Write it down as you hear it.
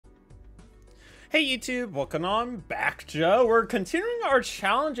Hey YouTube, welcome on back, Joe. We're continuing our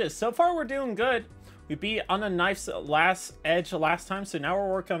challenges. So far, we're doing good. We beat on a knife's last edge last time, so now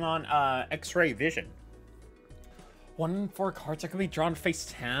we're working on X-ray vision. 1 in 4 cards are gonna be drawn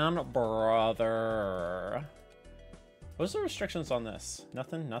face down, brother. What's the restrictions on this?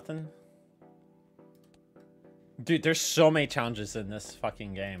 Nothing. Dude, there's so many challenges in this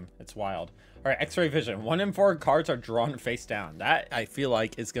fucking game. It's wild. All right, X-ray vision. 1 in 4 cards are drawn face down. That, I feel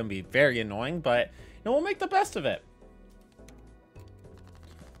like, is going to be very annoying, but you know, we'll make the best of it.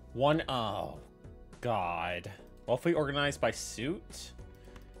 Oh, God. Well, if we organize by suit,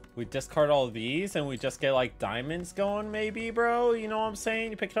 we discard all of these, and we just get, like, diamonds going, maybe, bro? You know what I'm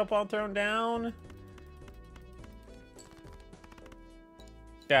saying? You pick it up while thrown down?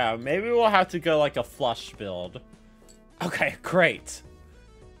 Yeah, maybe we'll have to go, like, a flush build. Okay, great.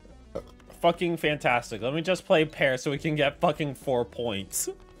 Fucking fantastic. Let me just play pair so we can get fucking 4 points.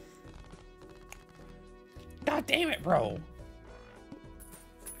 God damn it, bro.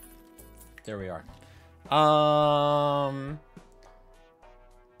 There we are.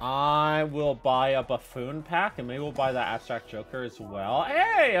 I will buy a buffoon pack, and maybe we'll buy that abstract joker as well.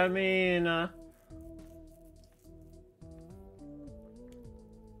 Hey, I mean...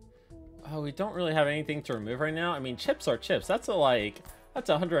 Oh, we don't really have anything to remove right now. I mean, chips are chips. That's a, like... That's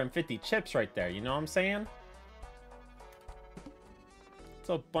 150 chips right there. You know what I'm saying? It's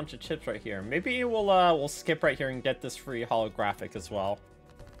a bunch of chips right here. Maybe we'll skip right here and get this free holographic as well.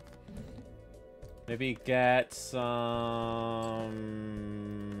 Maybe get some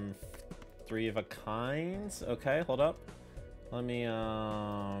 3 of a kinds. Okay, hold up. Let me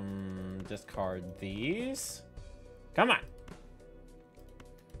discard these. Come on.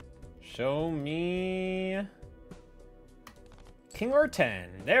 Show me King or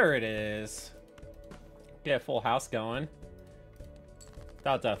 10. There it is. Get a full house going.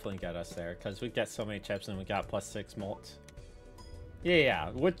 That'll definitely get us there because we get so many chips and we got +6 molt.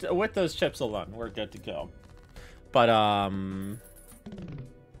 Yeah. With those chips alone, we're good to go. But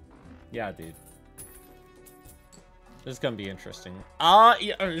yeah, dude. This is gonna be interesting.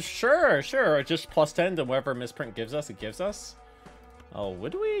 Yeah, sure. Just +10 to whatever misprint gives us, it gives us. Oh,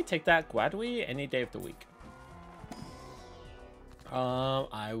 would we take that? Glad we? Any day of the week.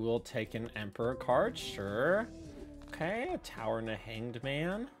 I will take an Emperor card, sure. Okay, a Tower and a Hanged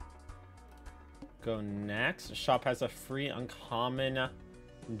Man. Go next. The shop has a free uncommon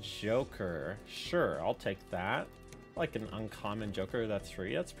Joker. Sure, I'll take that. Like an uncommon Joker that's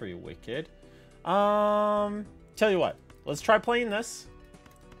free. That's pretty wicked. Tell you what. Let's try playing this.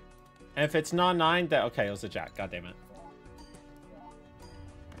 And if it's not 9, then okay, it was a Jack. God damn it.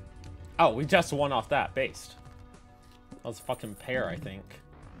 Oh, we just won off that, based. That was a fucking pair, I think.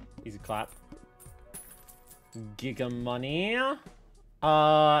 Easy clap. Giga money.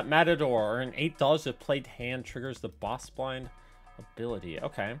 Matador. Earn $8 if played hand triggers the boss blind ability.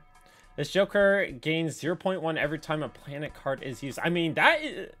 Okay. This Joker gains 0.1 every time a planet card is used. I mean, that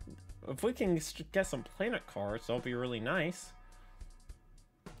is... If we can get some planet cards, that'll be really nice.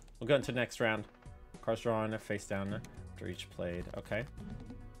 We'll go into the next round. Cards drawn, face down after each played. Okay.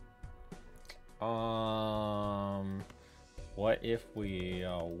 What if we,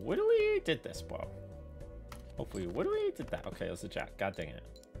 what do we did this, bro? Hopefully, what do we did that? Okay, it was a Jack. God dang it.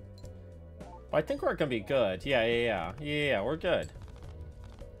 Well, I think we're gonna be good. Yeah, we're good.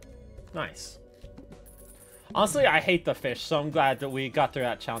 Nice. Honestly, I hate the fish, so I'm glad that we got through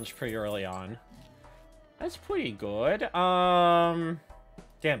that challenge pretty early on. That's pretty good. Damn,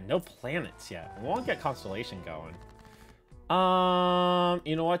 no planets yet. We won't get Constellation going.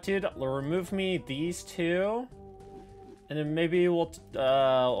 You know what, dude? Remove me these 2. And then maybe we'll,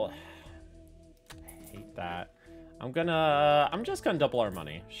 I hate that. I'm just gonna double our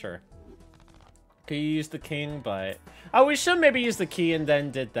money, sure. Could you use the king, but... Oh, we should maybe use the key and then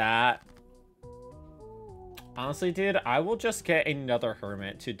did that. Honestly, dude, I will just get another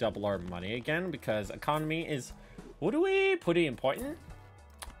hermit to double our money again, because economy is, pretty important.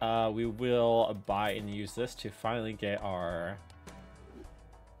 We will buy and use this to finally get our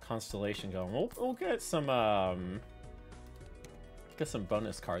constellation going. We'll get some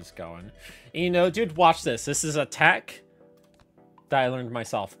bonus cards going. You know, dude, watch this. This is a tech that I learned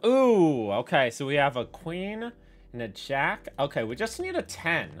myself. Ooh, okay. So we have a queen and a jack. Okay, we just need a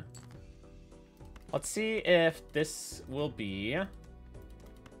 10. Let's see if this will be a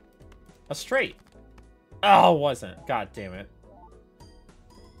straight. Oh, it wasn't. God damn it.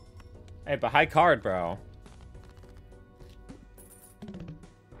 Hey, but high card, bro.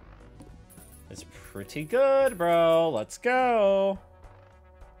 It's pretty good, bro. Let's go.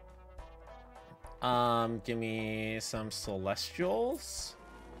 Give me some celestials.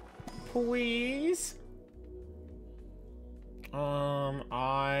 please.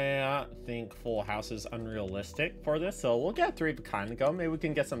 I think full house is unrealistic for this, so we'll get 3 of a kind to go. Maybe we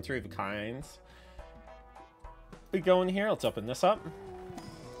can get some 3 of a kinds. We go in here. Let's open this up.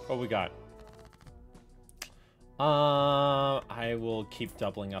 What we got? I will keep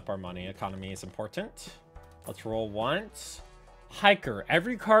doubling up our money. Economy is important. Let's roll once. Hiker.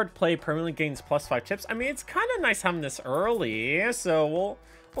 Every card played permanently gains +5 chips. I mean, it's kind of nice having this early, so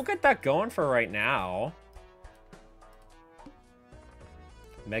we'll get that going for right now.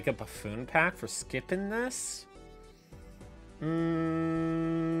 Mega Buffoon pack for skipping this.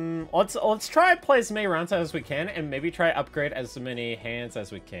 Let's try play as many rounds as we can, and maybe try upgrade as many hands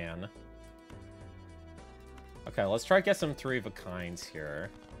as we can. Okay, let's try get some 3 of a kinds here.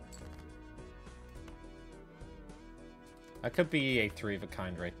 That could be a 3 of a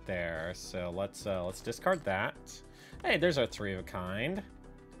kind right there. So let's discard that. Hey, there's our 3 of a kind.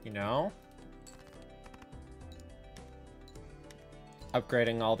 You know.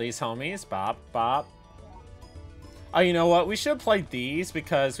 Upgrading all these homies. Bop, bop. Oh, you know what? We should play these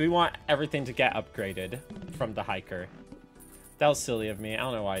because we want everything to get upgraded from the hiker. That was silly of me. I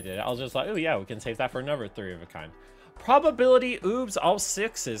don't know why I did it. I was just like, oh yeah, we can save that for another 3 of a kind. Probability, oops, all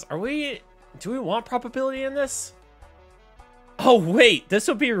 6s. Do we want probability in this? Oh wait, this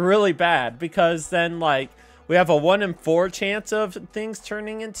would be really bad because then like we have a 1 in 4 chance of things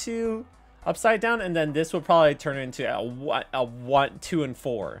turning into upside down, and then this would probably turn into a 1, 2 and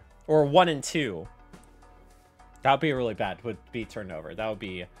 4, or 1 and 2. That would be really bad. Would be turned over. That would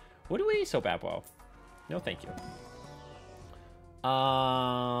be. What do we so bad? Whoa. No, thank you.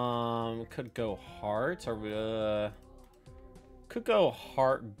 Could go heart or could go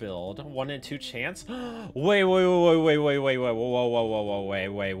heart build. 1 in 2 chance. Wait.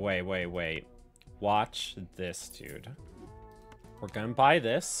 Wait. Watch this, dude. We're gonna buy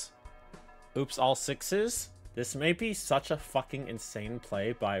this. Oops, all 6s. This may be such a fucking insane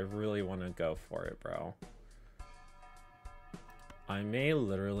play, but I really want to go for it, bro. I may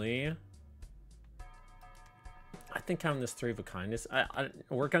literally... I think having this 3 of a kind is...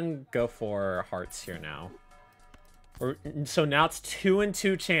 we're gonna go for hearts here now. So now it's 2 in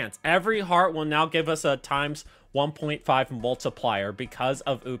 2 chance. Every heart will now give us a times 1.5 multiplier because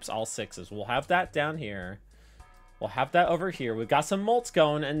of oops, all 6s. We'll have that down here. We'll have that over here. We've got some mults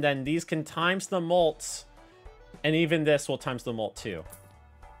going, and then these can times the mults. And even this will times the mult too.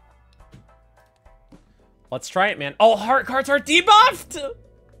 Let's try it, man. Oh, heart cards are debuffed!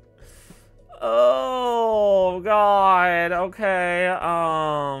 Oh, God. Okay,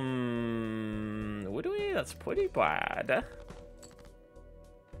 what do we... That's pretty bad.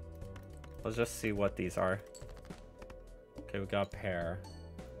 Let's just see what these are. Okay, we got a pair.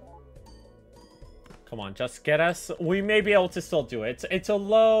 Come on, just get us... We may be able to still do it. It's a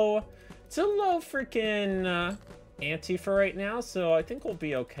low... It's a low freaking ante for right now, so I think we'll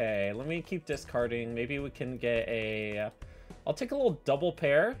be okay. Let me keep discarding. Maybe we can get a... I'll take a little double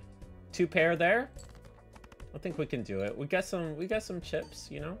pair. 2 pair there. I think we can do it. We got some chips,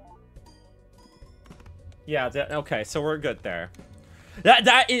 you know? Yeah, okay, so we're good there.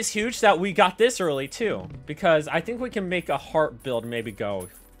 That is huge that we got this early too, because I think we can make a heart build maybe go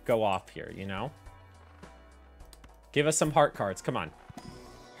off here, you know? Give us some heart cards. Come on.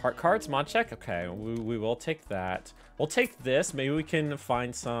 Heart cards, mod check. Okay, we will take that. We'll take this. Maybe we can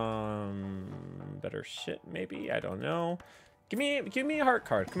find some better shit. Maybe, I don't know. Give me a heart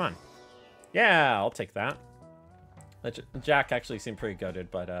card. Come on. Yeah, I'll take that. Jack actually seemed pretty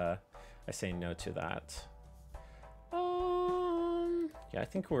goated, but I say no to that. Yeah, I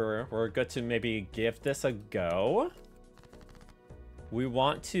think we're good to maybe give this a go. We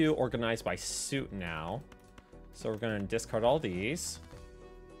want to organize by suit now, so we're gonna discard all these.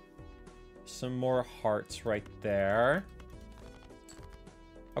 Some more hearts right there.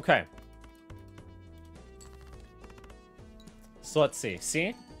 Okay. So let's see.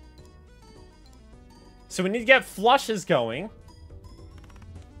 See? So we need to get flushes going.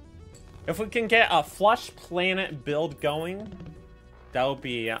 If we can get a flush planet build going, that would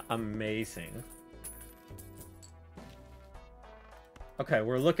be amazing. Okay,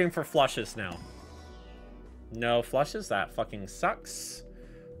 we're looking for flushes now. No flushes? That fucking sucks.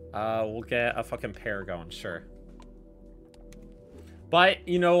 We'll get a fucking pair going, sure. But,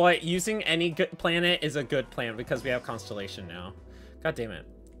 you know what? Using any good planet is a good plan because we have Constellation now. God damn it.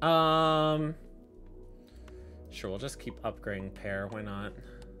 Sure, we'll just keep upgrading pair. Why not?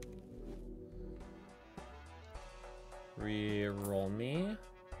 Reroll me.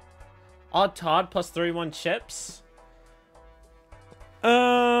 Odd Todd plus 31 chips.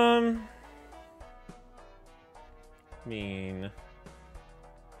 Mean.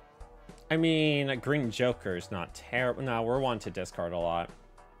 I mean, Green Joker's not terrible. No, we're one to discard a lot.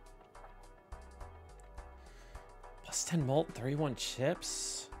 Plus 10 mult, 31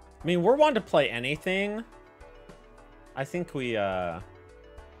 chips. I mean, we're one to play anything. I think we roll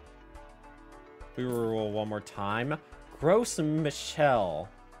one more time. Gross Michelle.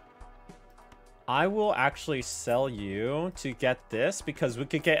 I will actually sell you to get this because we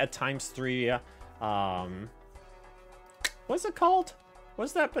could get a ×3. What's it called?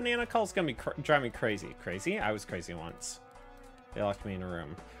 What's that banana called? It's gonna be drive me crazy. Crazy? I was crazy once. They locked me in a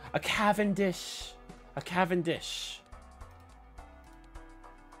room. A Cavendish. A Cavendish.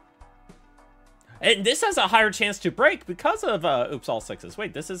 And this has a higher chance to break because of Oops All Sixes.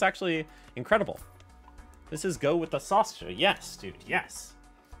 Wait, this is actually incredible. This is go with the sausage. Yes, dude. Yes.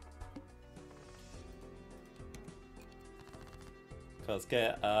 So let's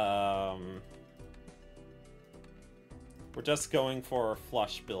get we're just going for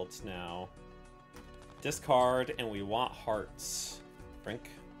flush builds now. Discard, and we want hearts. Brink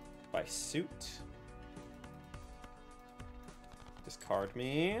by suit. Discard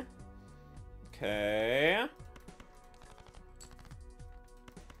me. Okay.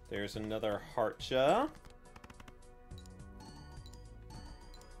 There's another Heartja.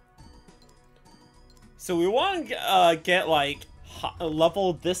 So we want to get, like,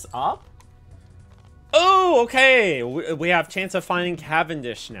 level this up. Oh, okay. We have chance of finding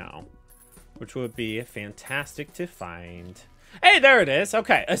Cavendish now, which would be fantastic to find. Hey, there it is.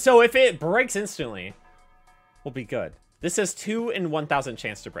 Okay, so if it breaks instantly, we'll be good. This is 2 in 1,000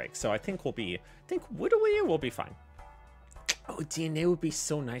 chance to break, so I think we'll be. We'll be fine. Oh, DNA would be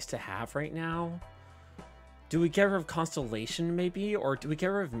so nice to have right now. Do we get rid of Constellation maybe, or do we get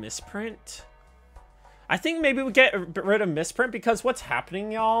rid of Misprint? I think maybe we get rid of Misprint because what's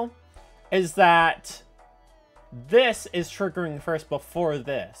happening, y'all, is that this is triggering first before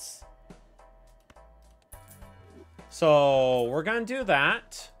this. So we're going to do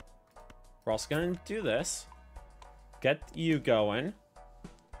that. We're also going to do this. Get you going.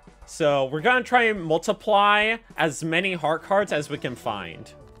 So we're going to try and multiply as many heart cards as we can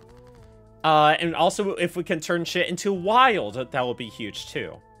find. And also if we can turn shit into wild, that will be huge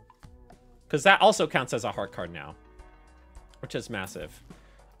too. Because that also counts as a heart card now, which is massive.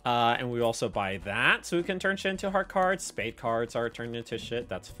 And we also buy that, so we can turn shit into heart cards. Spade cards are turned into shit.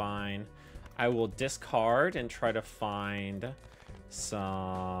 That's fine. I will discard and try to find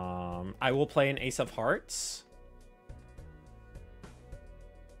some... I will play an Ace of Hearts.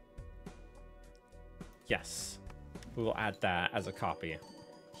 Yes. We will add that as a copy.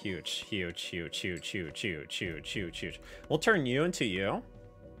 Huge, huge, huge, huge, huge, huge, huge, huge, huge. We'll turn you into you.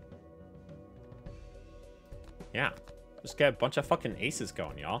 Yeah. Just get a bunch of fucking aces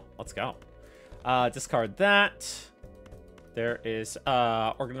going, y'all. Let's go. Discard that. There is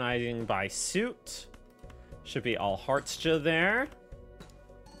organizing by suit. Should be all Heartsja there.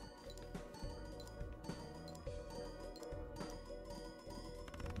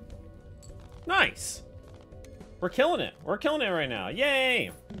 Nice. We're killing it. We're killing it right now.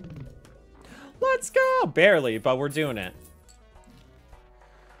 Yay. Let's go. Barely, but we're doing it.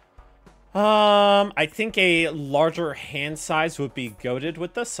 I think a larger hand size would be goated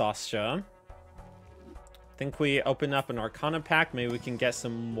with the Sasha. Think we open up an Arcana pack. Maybe we can get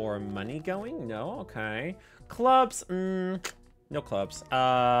some more money going. No, okay. Clubs, no clubs.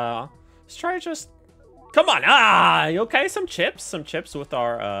 Let's try just. Come on, okay. Some chips with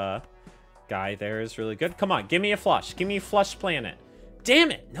our guy there is really good. Come on, give me a flush. Give me a flush planet.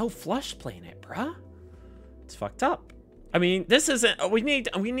 Damn it, no flush planet, bruh. It's fucked up. I mean, this isn't. We need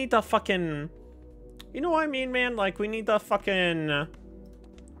the fucking. You know what I mean, man? Like, we need the fucking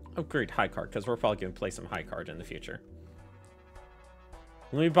upgrade high card because we're probably gonna play some high card in the future.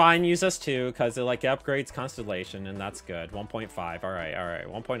 Let me buy and use this too because it like upgrades Constellation and that's good. 1.5. All right.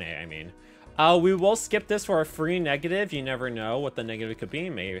 1.8. I mean, we will skip this for a free negative. You never know what the negative could be.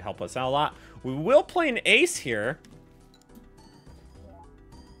 May help us out a lot. We will play an ace here.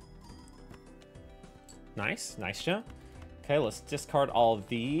 Nice, Joe. Okay, let's discard all of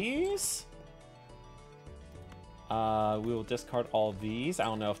these. We will discard all of these. I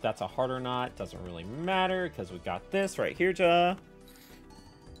don't know if that's a heart or not. Doesn't really matter because we got this right here, Ja.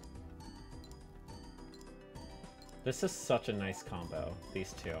 This is such a nice combo,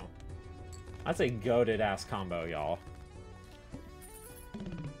 these two. That's a goated ass combo, y'all.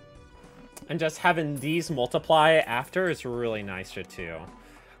 And just having these multiply after is really nice shit too.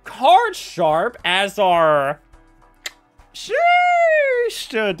 Card Sharp as our... Sheesh,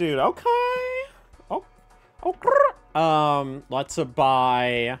 dude, okay. Oh, okay. Let's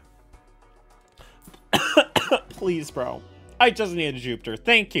buy... Please, bro. I just need a Jupiter.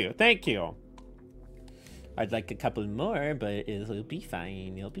 Thank you. Thank you. I'd like a couple more, but it'll be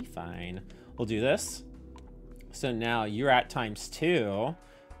fine. It'll be fine. We'll do this. So now you're at ×2.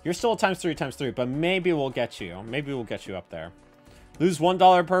 You're still at ×3, but maybe we'll get you. Maybe we'll get you up there. Lose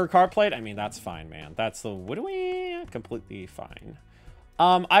 $1 per card plate? I mean, that's fine, man. That's the completely fine.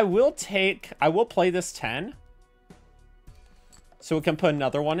 I will play this 10. So we can put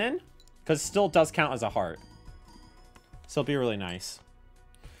another one in. Because it still does count as a heart. So it'll be really nice.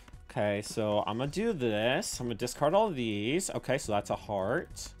 Okay, so I'm going to do this. I'm going to discard all of these. Okay, so that's a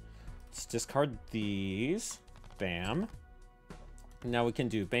heart. Let's discard these. Bam. Now we can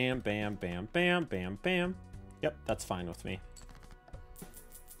do bam, bam, bam, bam, bam, bam. Yep, that's fine with me.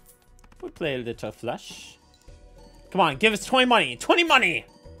 We'll play a little flush. Come on, give us 20 money. 20 money!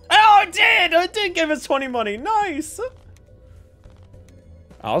 Oh, it did! It did give us 20 money. Nice!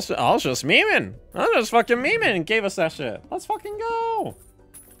 I was just memeing. I was just fucking memeing and gave us that shit. Let's fucking go.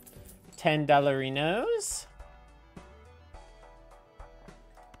 $10-inos.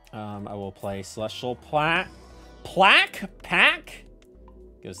 I will play Celestial Plaque. Pack?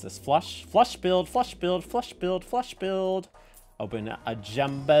 Gives this flush. Flush build, flush build, flush build, flush build. Open a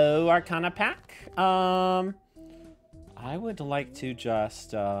Jumbo Arcana pack. I would like to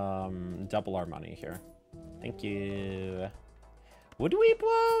just double our money here. Thank you. Would we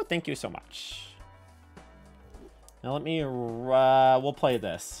blow? Thank you so much. Now let me, we'll play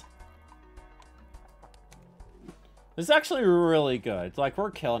this. This is actually really good. Like, we're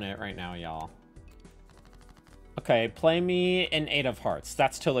killing it right now, y'all. Okay, play me an 8 of hearts.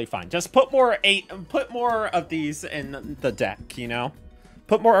 That's totally fine. Just put more of these in the deck, you know?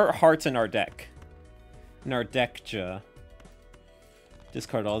 Put more hearts in our deck. In our deck-ja.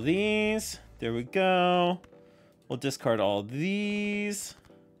 Discard all these. There we go. We'll discard all these.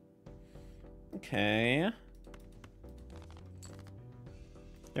 Okay.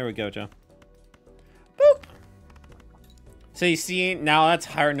 There we go, Joe. Boop. So you see, now that's a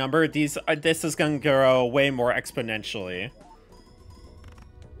higher number. This is gonna grow way more exponentially.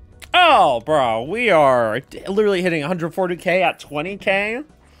 Oh, bro, we are literally hitting 140k at 20k.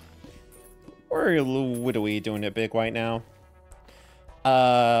 What are we doing it big right now?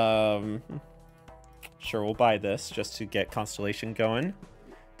 Sure, we'll buy this just to get Constellation going.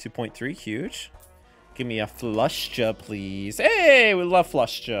 2.3, huge. Give me a WINSJA, please. Hey, we love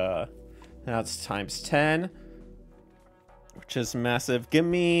WINSJA. Now it's ×10, which is massive. Give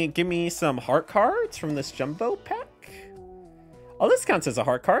me some heart cards from this jumbo pack. Oh, this counts as a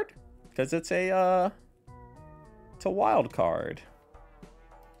heart card because it's a wild card.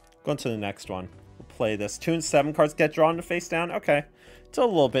 Going to the next one. We'll play this. 2 and 7 cards get drawn to face down. Okay, it's a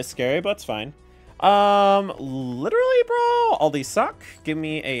little bit scary, but it's fine. Literally, bro, all these suck. Give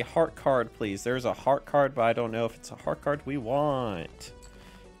me a heart card, please. There's a heart card, but I don't know if it's a heart card we want.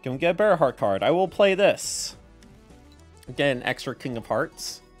 Can we get a better heart card? I will play this. Get an extra King of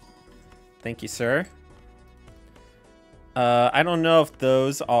Hearts. Thank you, sir. I don't know if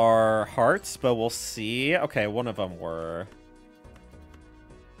those are hearts, but we'll see. Okay, one of them were.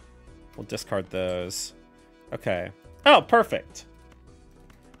 We'll discard those. Okay. Oh, perfect.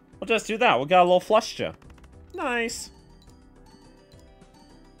 We'll just do that. We got a little WINSJA. Nice.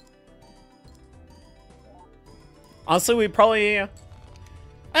 Honestly, we probably...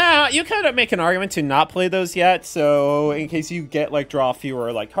 you could make an argument to not play those yet, so in case you get, like, draw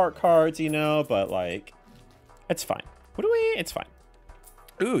fewer, like, heart cards, you know, but, like, it's fine. It's fine.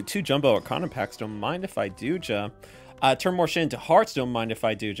 Ooh, 2 Jumbo Arcana packs. Don't mind if I do, ja. Turn more shit into hearts. Don't mind if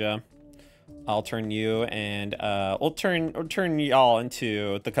I do, ja. I'll turn you and we'll turn y'all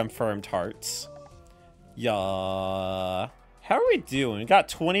into the confirmed hearts. Yeah. How are we doing? We got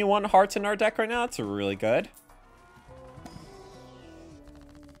 21 hearts in our deck right now. That's really good.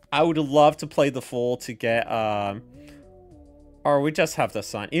 I would love to play the full to get or we just have the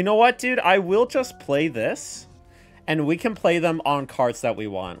sun. You know what, dude? I will just play this and we can play them on cards that we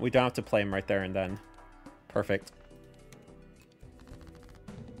want. We don't have to play them right there and then. Perfect.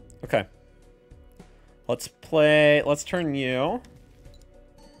 Okay. Let's turn you.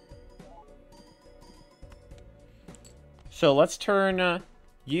 So let's turn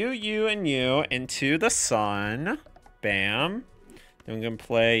you, and you into the sun. Bam. Then we can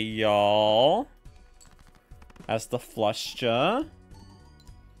play y'all as the WINSJA.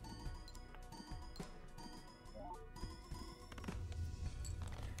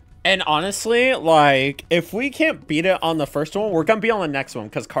 And honestly, like, if we can't beat it on the first one, we're going to be on the next one,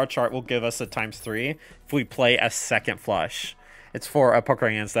 because card chart will give us a ×3 if we play a second flush. It's for poker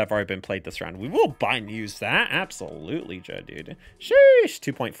hands that have already been played this round. We will buy and use that. Absolutely, Joe, dude. Sheesh.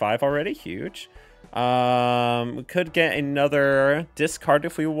 2.5 already. Huge. We could get another discard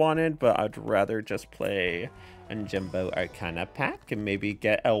if we wanted, but I'd rather just play a Jumbo Arcana pack and maybe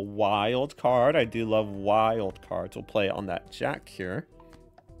get a wild card. I do love wild cards. We'll play on that jack here.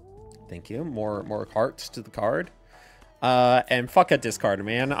 Thank you. More hearts to the card. And fuck a discard,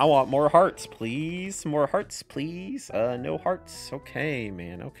 man. I want more hearts, please. More hearts, please. No hearts. Okay,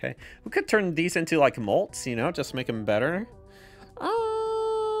 man. Okay. We could turn these into like molts, you know, just make them better.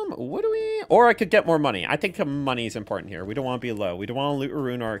 What do we... Or I could get more money. I think money is important here. We don't want to be low. We don't want to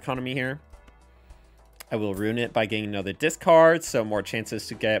ruin our economy here. I will ruin it by getting another discard, so more chances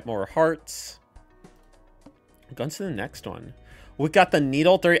to get more hearts. Go on to the next one. We got the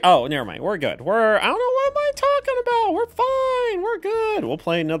needle 30. Oh, never mind. We're good. I don't know what am I talking about. We're fine. We're good. We'll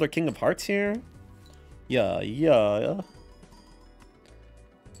play another King of Hearts here. Yeah.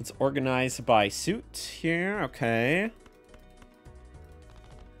 It's organized by suit here. Okay.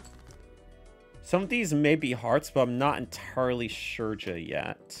 Some of these may be hearts, but I'm not entirely sure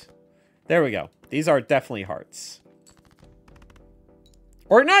yet. There we go. These are definitely hearts.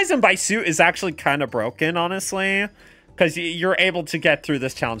 Organizing by suit is actually kind of broken, honestly. Because you're able to get through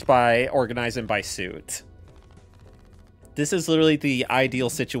this challenge by organizing by suit. This is literally the ideal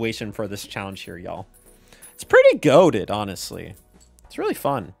situation for this challenge here, y'all. It's pretty goated, honestly. It's really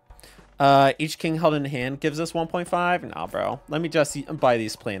fun. Each king held in hand gives us 1.5. Nah, bro. Let me just buy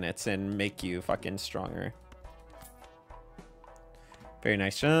these planets and make you fucking stronger. Very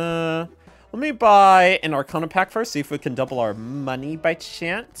nice. Let me buy an Arcana pack first. See if we can double our money by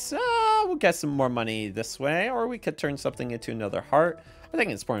chance. We'll get some more money this way. Or we could turn something into another heart. I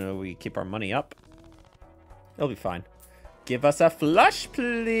think it's important that we keep our money up. It'll be fine. Give us a flush,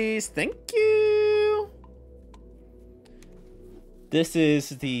 please. Thank you. This is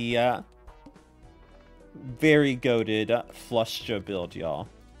the very goated WINSJA build, y'all.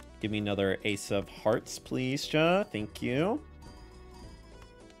 Give me another ace of hearts, please, Ja. Thank you.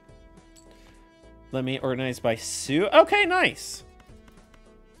 Let me organize by suit. Okay, nice.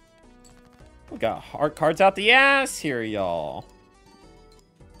 We got heart cards out the ass here, y'all.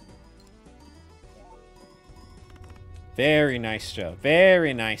 Very nice, Joe.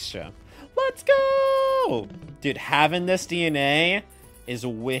 Very nice, Joe. Let's go! Dude, having this DNA is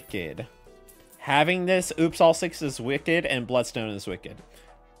wicked. Having this Oops All Six is wicked, and Bloodstone is wicked.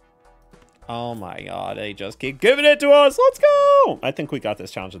 Oh my god, they just keep giving it to us. Let's go! I think we got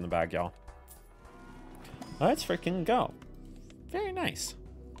this challenge in the bag, y'all. Let's freaking go. Very nice.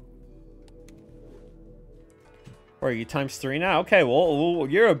 Or are you ×3 now? Okay, well,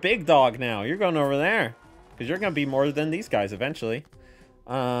 you're a big dog now. You're going over there. Because you're going to be more than these guys eventually.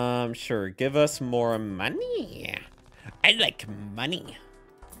 Sure. Give us more money. I like money.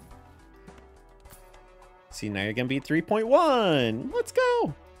 See, now you're going to be 3.1. Let's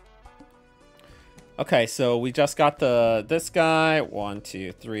go. Okay, so we just got this guy. 1,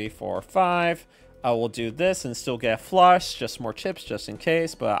 2, 3, 4, 5. We'll do this and still get flush. Just more chips just in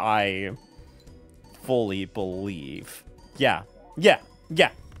case. But I fully believe. Yeah. You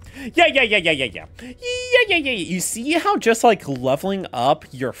see how just like leveling up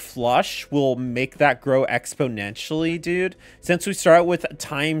your flush will make that grow exponentially, dude? Since we start with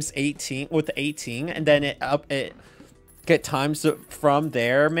 ×18 and then it get times from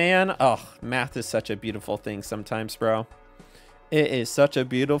there, man. Oh, math is such a beautiful thing sometimes, bro. It is such a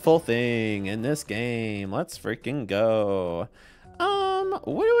beautiful thing in this game. Let's freaking go. What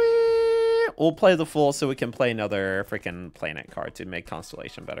do we... We'll play the full so we can play another freaking planet card to make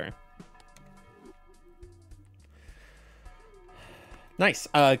Constellation better. Nice.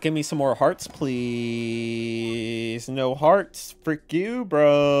 Give me some more hearts, please. No hearts. Frick you,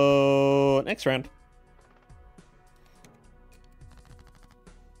 bro. Next round.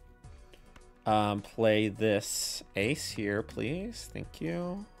 Play this ace here, please. Thank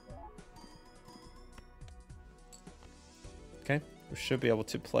you. Okay. We should be able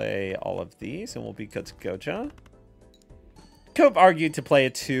to play all of these and we'll be good to go, John. Could have argued to play a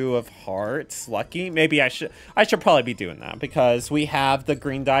 2 of hearts. Lucky. Maybe I should probably be doing that because we have the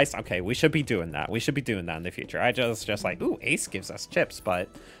green dice. Okay, we should be doing that. We should be doing that in the future. I just like, ooh, ace gives us chips, but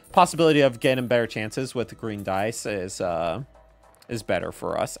possibility of getting better chances with the green dice is better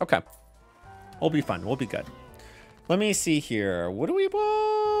for us. Okay. We'll be fun. We'll be good. Let me see here. What do we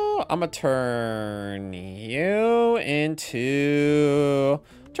want? I'm gonna turn you into you.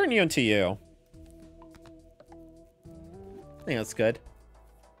 I think that's good.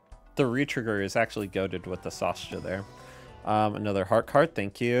 The retrigger is actually goated with the WINSJA there. Another heart card.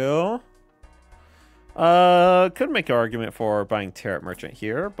 Thank you. Could make an argument for buying Tarot Merchant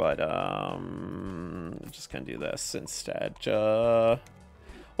here, but just gonna do this instead.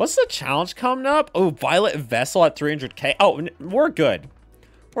 What's the challenge coming up? Oh, Violet Vessel at 300k. Oh, we're good.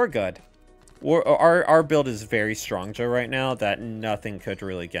 We're good. Our build is very strong, Joe, right now, that nothing could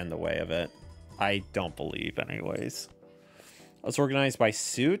really get in the way of it. I don't believe, anyways. Let's organize by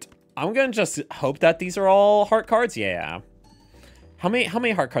suit. I'm gonna just hope that these are all heart cards. Yeah. How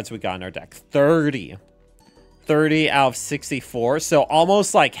many heart cards we got in our deck? 30. 30 out of 64, so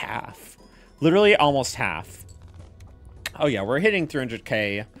almost like half. Literally almost half. Oh yeah, we're hitting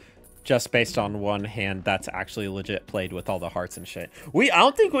 300k just based on one hand that's actually legit played with all the hearts and shit. I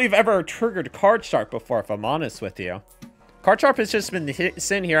don't think we've ever triggered Card Sharp before, if I'm honest with you. Card Sharp has just been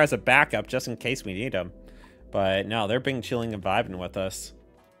sitting here as a backup just in case we need him. But no, they're being chilling and vibing with us.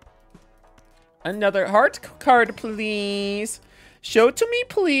 Another heart card, please. Show it to me,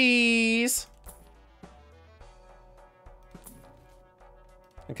 please.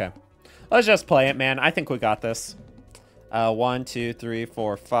 Okay. Let's just play it, man. I think we got this. 1, 2, 3,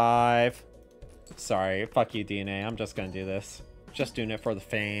 4, 5. Sorry, fuck you, DNA. I'm just gonna do this. Just doing it for the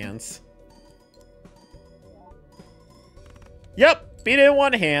fans. Yep, beat it in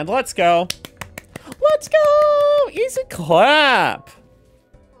one hand. Let's go. Let's go! Easy clap.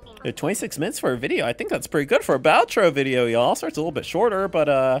 26 minutes for a video. I think that's pretty good for a Balatro video, y'all. So it's a little bit shorter,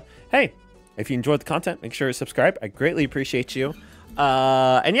 but hey, if you enjoyed the content, make sure to subscribe. I greatly appreciate you.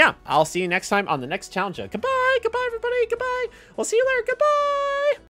 And yeah, I'll see you next time on the next challenge. Goodbye, goodbye, everybody, goodbye. We'll see you later. Goodbye.